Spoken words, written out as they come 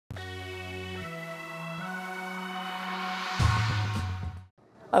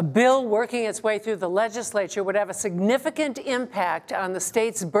A bill working its way through the legislature would have a significant impact on the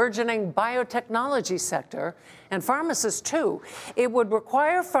state's burgeoning biotechnology sector, and pharmacists too. It would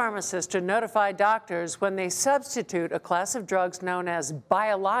require pharmacists to notify doctors when they substitute a class of drugs known as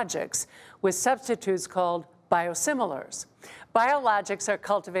biologics with substitutes called biosimilars. Biologics are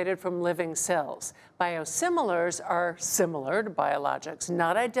cultivated from living cells. Biosimilars are similar to biologics,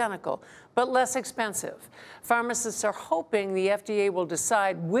 not identical, but less expensive. Pharmacists are hoping the FDA will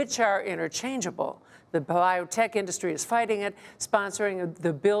decide which are interchangeable. The biotech industry is fighting it. Sponsoring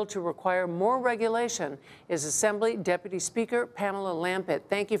the bill to require more regulation is Assembly Deputy Speaker Pamela Lampitt.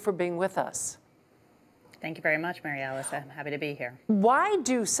 Thank you for being with us. Thank you very much, Mary Alice. I'm happy to be here. Why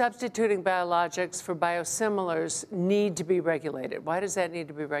do substituting biologics for biosimilars need to be regulated? Why does that need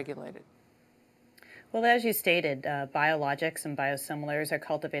to be regulated? Well, as you stated, biologics and biosimilars are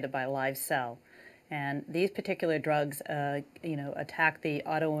cultivated by a live cell. And these particular drugs, attack the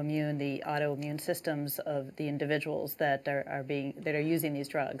autoimmune systems of the individuals that are using these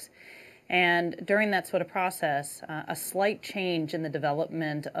drugs. And during that sort of process, a slight change in the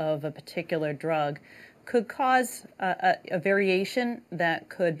development of a particular drug could cause a variation that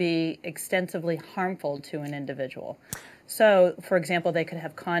could be extensively harmful to an individual. So, for example, they could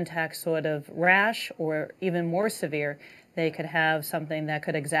have contact sort of rash, or even more severe, they could have something that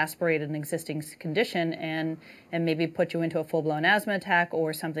could exacerbate an existing condition and maybe put you into a full-blown asthma attack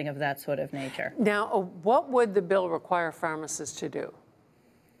or something of that sort of nature. Now, what would the bill require pharmacists to do?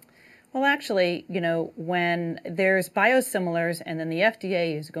 Well, actually, when there's biosimilars, and then the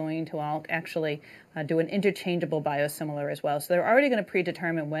FDA is going to actually do an interchangeable biosimilar as well. So they're already going to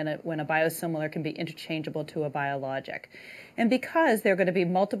predetermine when a biosimilar can be interchangeable to a biologic. And because there are going to be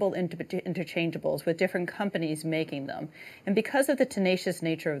multiple interchangeables with different companies making them, and because of the tenacious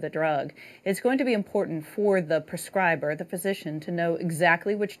nature of the drug, it's going to be important for the prescriber, the physician, to know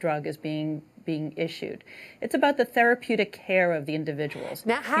exactly which drug is being issued. It's about the therapeutic care of the individuals.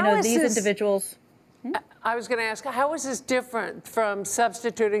 Now, how is these this, individuals? I was going to ask, how is this different from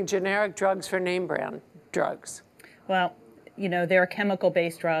substituting generic drugs for name brand drugs? Well, they're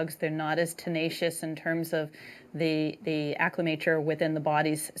chemical-based drugs. They're not as tenacious in terms of the acclimature within the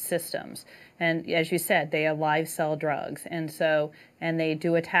body's systems. And as you said, they are live cell drugs. And they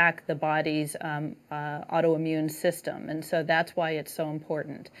do attack the body's autoimmune system. And so that's why it's so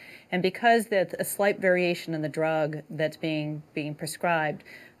important. And because there's a slight variation in the drug that's being prescribed,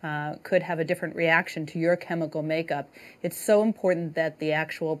 could have a different reaction to your chemical makeup, it's so important that the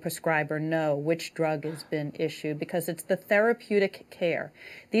actual prescriber know which drug has been issued, because it's the therapeutic care.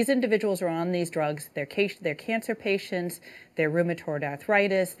 These individuals are on these drugs. They're cancer patients, they're rheumatoid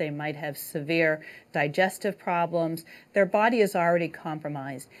arthritis, they might have severe digestive problems. Their body is already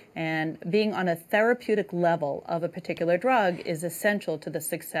compromised, and being on a therapeutic level of a particular drug is essential to the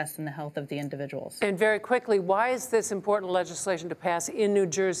success and the health of the individuals. And very quickly, why is this important legislation to pass in New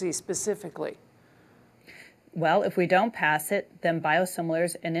Jersey specifically? Well, if we don't pass it, then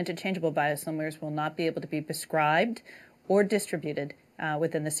biosimilars and interchangeable biosimilars will not be able to be prescribed or distributed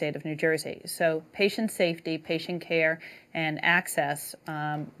within the state of New Jersey. So patient safety, patient care, and access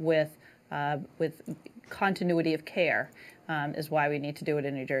with continuity of care is why we need to do it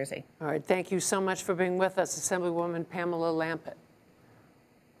in New Jersey. All right, thank you so much for being with us, Assemblywoman Pamela Lampitt.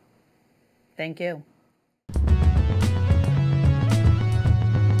 Thank you.